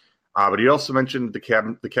did. But he also mentioned the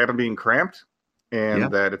cabin being cramped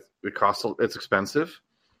and that it's expensive.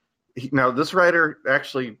 Now, this writer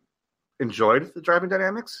actually enjoyed the driving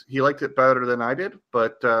dynamics. He liked it better than I did,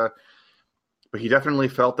 but he definitely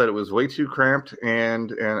felt that it was way too cramped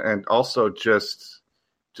and also just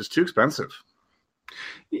too expensive.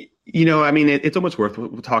 You know, I mean, it's almost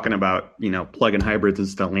worth talking about, plug-in hybrids and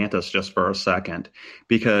Stellantis just for a second,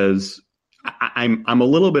 because I'm a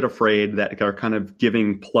little bit afraid that they're kind of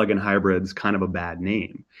giving plug-in hybrids kind of a bad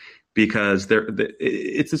name. Because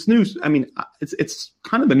it's this new, I mean, it's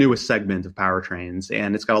kind of the newest segment of powertrains,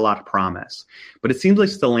 and it's got a lot of promise. But it seems like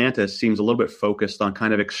Stellantis seems a little bit focused on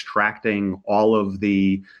kind of extracting all of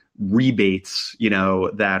the rebates,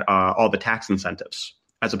 that all the tax incentives,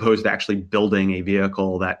 as opposed to actually building a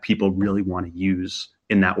vehicle that people really want to use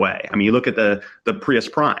in that way. I mean, you look at the Prius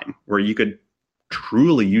Prime, where you could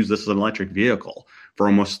truly use this as an electric vehicle for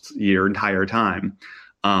almost your entire time.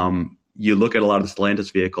 You look at a lot of the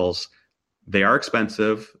Stellantis vehicles, they are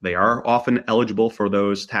expensive. They are often eligible for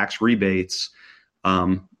those tax rebates.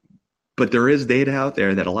 But there is data out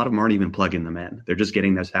there that a lot of them aren't even plugging them in. They're just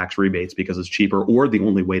getting those tax rebates because it's cheaper or the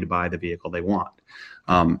only way to buy the vehicle they want.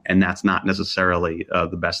 And that's not necessarily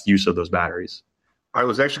the best use of those batteries. I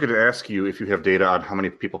was actually going to ask you if you have data on how many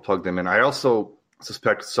people plug them in. I also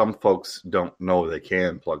suspect some folks don't know they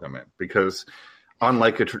can plug them in because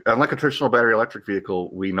unlike a traditional battery electric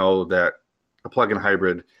vehicle, we know that a plug-in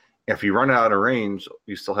hybrid, if you run out of range,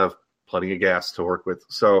 you still have plenty of gas to work with.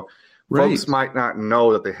 So folks might not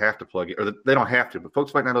know that they have to plug it, or that they don't have to, but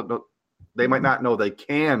folks might not know. They might not know they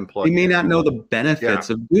can plug. They may not know the benefits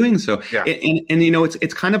of doing so. Yeah. And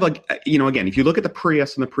it's kind of like, again, if you look at the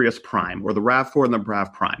Prius and the Prius Prime or the RAV4 and the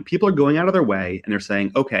RAV Prime, people are going out of their way and they're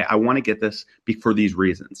saying, okay, I want to get this for these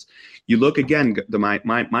reasons. You look again,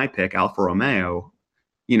 my pick, Alfa Romeo,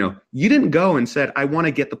 you didn't go and said, I want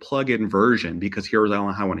to get the plug-in version because here's how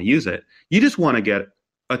I want to use it. You just want to get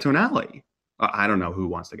a Tonale. I don't know who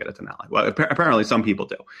wants to get a Tonale. Well, apparently some people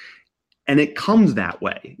do. And it comes that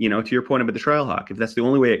way, to your point about the Trailhawk. If that's the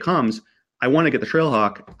only way it comes, I want to get the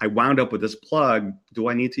Trailhawk. I wound up with this plug. Do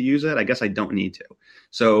I need to use it? I guess I don't need to.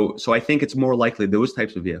 So I think it's more likely those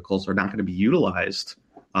types of vehicles are not going to be utilized.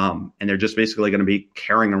 And they're just basically going to be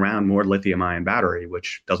carrying around more lithium-ion battery,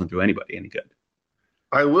 which doesn't do anybody any good.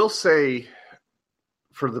 I will say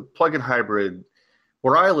for the plug-in hybrid,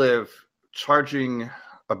 where I live, charging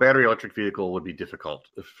a battery electric vehicle would be difficult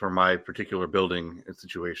for my particular building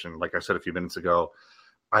situation. Like I said a few minutes ago,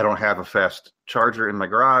 I don't have a fast charger in my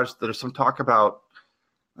garage. There's some talk about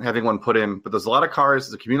having one put in, but there's a lot of cars.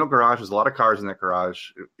 It's a communal garage. There's a lot of cars in that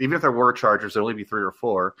garage. Even if there were chargers, there'd only be 3 or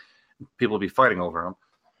 4. People would be fighting over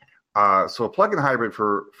them. So a plug-in hybrid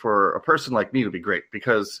for a person like me would be great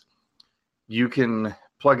because you can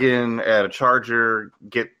plug in at a charger,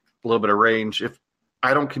 get a little bit of range. If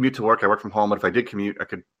I don't commute to work, I work from home, but if I did commute, I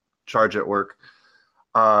could charge at work.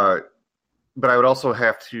 But I would also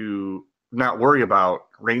have to not worry about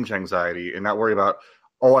range anxiety and not worry about,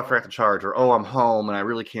 oh, I forgot to charge, or, oh, I'm home and I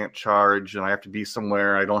really can't charge and I have to be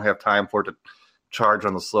somewhere. I don't have time for it to charge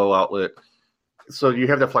on the slow outlet. So you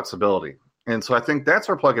have that flexibility. And so I think that's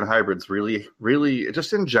where plug-in hybrids really, really,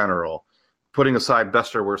 just in general, putting aside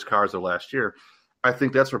best or worst cars of last year, I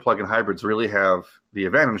think that's where plug-in hybrids really have the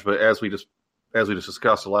advantage. But as we just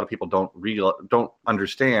discussed, a lot of people don't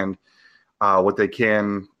understand what they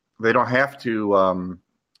can. They don't have to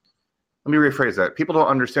let me rephrase that. People don't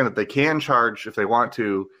understand that they can charge if they want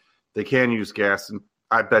to. They can use gas, and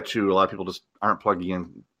I bet you a lot of people just aren't plugging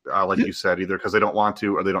in, like you said, either because they don't want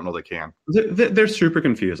to or they don't know they can. They're super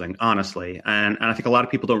confusing, honestly, and I think a lot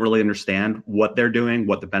of people don't really understand what they're doing,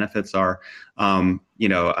 what the benefits are.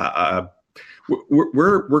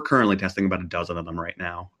 We're currently testing about a dozen of them right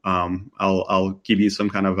now. I'll give you some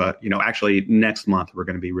kind of actually next month we're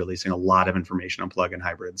going to be releasing a lot of information on plug-in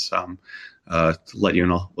hybrids. To let you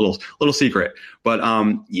know, a little secret, but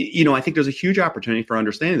I think there's a huge opportunity for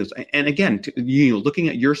understanding this. And again, looking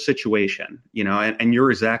at your situation, and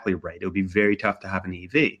you're exactly right. It would be very tough to have an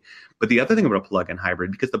EV. But the other thing about a plug-in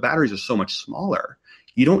hybrid, because the batteries are so much smaller,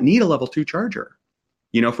 you don't need a level 2 charger.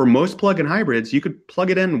 For most plug-in hybrids, you could plug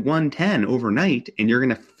it in 110 overnight, and you're going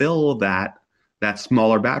to fill that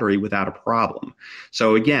smaller battery without a problem.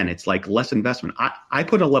 So again, it's like less investment. I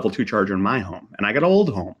put a level 2 charger in my home, and I got an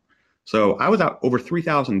old home. So I was out over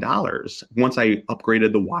 $3,000 once I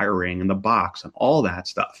upgraded the wiring and the box and all that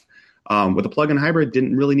stuff. With a plug-in hybrid,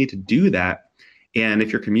 didn't really need to do that. And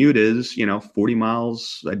if your commute is, 40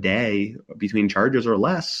 miles a day between charges or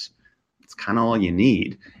less, it's kind of all you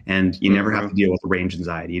need. And you never have to deal with range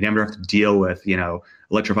anxiety. You never have to deal with,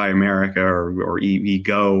 Electrify America or EV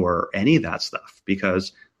Go or any of that stuff,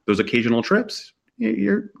 because those occasional trips,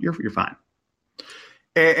 you're fine.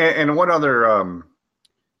 And one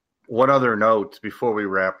other note before we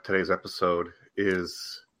wrap today's episode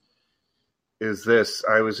is this.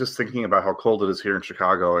 I was just thinking about how cold it is here in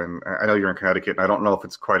Chicago, and I know you're in Connecticut, and I don't know if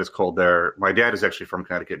it's quite as cold there. My dad is actually from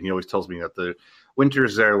Connecticut, and he always tells me that the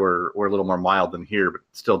winters there were a little more mild than here, but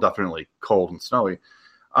still definitely cold and snowy.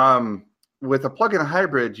 With a plug-in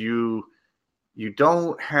hybrid, you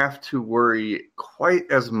don't have to worry quite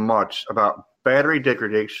as much about battery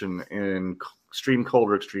degradation in extreme cold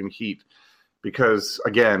or extreme heat, because,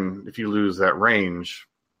 again, if you lose that range,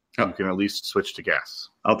 you can at least switch to gas.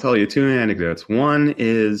 I'll tell you 2 anecdotes. One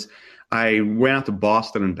is I went out to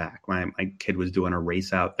Boston and back. My kid was doing a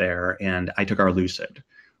race out there, and I took our Lucid,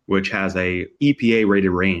 which has a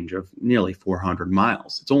EPA-rated range of nearly 400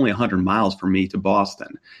 miles. It's only 100 miles from me to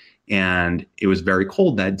Boston, and it was very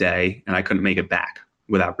cold that day, and I couldn't make it back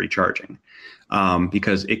without recharging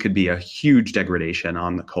because it could be a huge degradation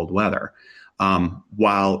on the cold weather.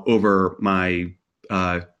 While over my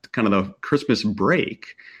kind of the Christmas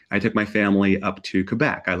break, I took my family up to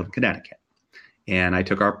Quebec. I live in Connecticut. And I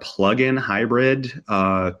took our plug-in hybrid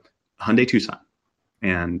Hyundai Tucson,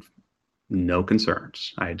 and no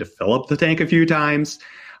concerns. I had to fill up the tank a few times,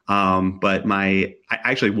 but I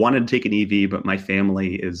actually wanted to take an EV, but my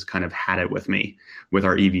family is kind of had it with me with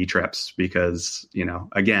our EV trips because,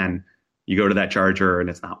 again, you go to that charger and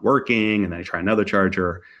it's not working, and then I try another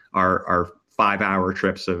charger. Our 5-hour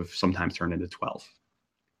trips have sometimes turned into 12.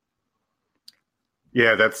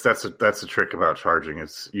 Yeah, that's a trick about charging.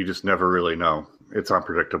 It's you just never really know. It's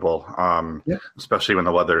unpredictable, especially when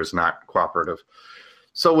the weather is not cooperative.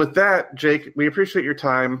 So with that, Jake, we appreciate your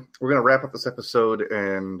time. We're going to wrap up this episode,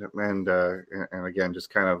 and again, just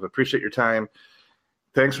kind of appreciate your time.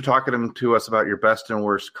 Thanks for talking to us about your best and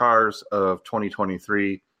worst cars of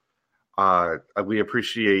 2023. We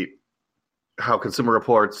appreciate how Consumer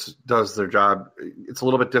Reports does their job. It's a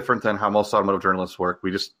little bit different than how most automotive journalists work.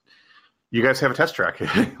 You guys have a test track.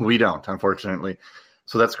 We don't, unfortunately.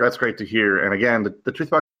 So that's great to hear. And again, the Truth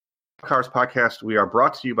About Cars podcast, we are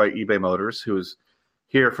brought to you by eBay Motors, who is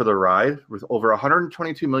here for the ride. With over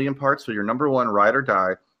 122 million parts for your number one ride or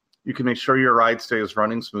die, you can make sure your ride stays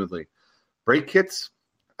running smoothly. Brake kits,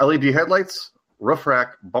 LED headlights, roof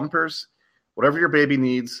rack, bumpers, whatever your baby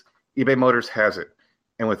needs, eBay Motors has it.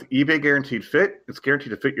 And with eBay Guaranteed Fit, it's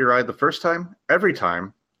guaranteed to fit your ride the first time, every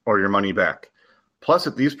time, or your money back. Plus,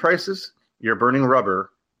 at these prices, you're burning rubber,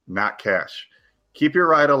 not cash. Keep your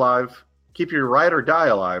ride alive. Keep your ride or die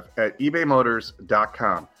alive at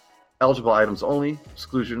ebaymotors.com. Eligible items only.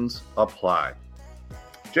 Exclusions apply.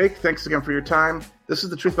 Jake, thanks again for your time. This is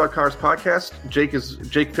the Truth About Cars podcast. Jake is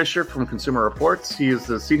Jake Fisher from Consumer Reports. He is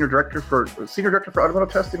the Senior Director for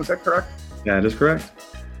Automotive Testing. Is that correct? Yeah, that is correct.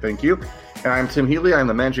 Thank you. And I'm Tim Healy. I'm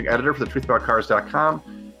the Managing Editor for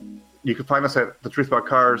thetrutheaboutcars.com. You can find us at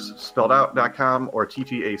thetrutheaboutcars.com or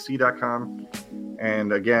ttac.com.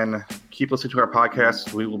 And again, keep listening to our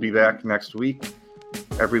podcast. We will be back next week,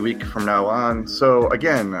 every week from now on. So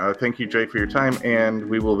again, thank you, Jake, for your time, and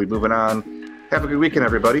we will be moving on. Have a good weekend,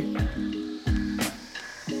 everybody.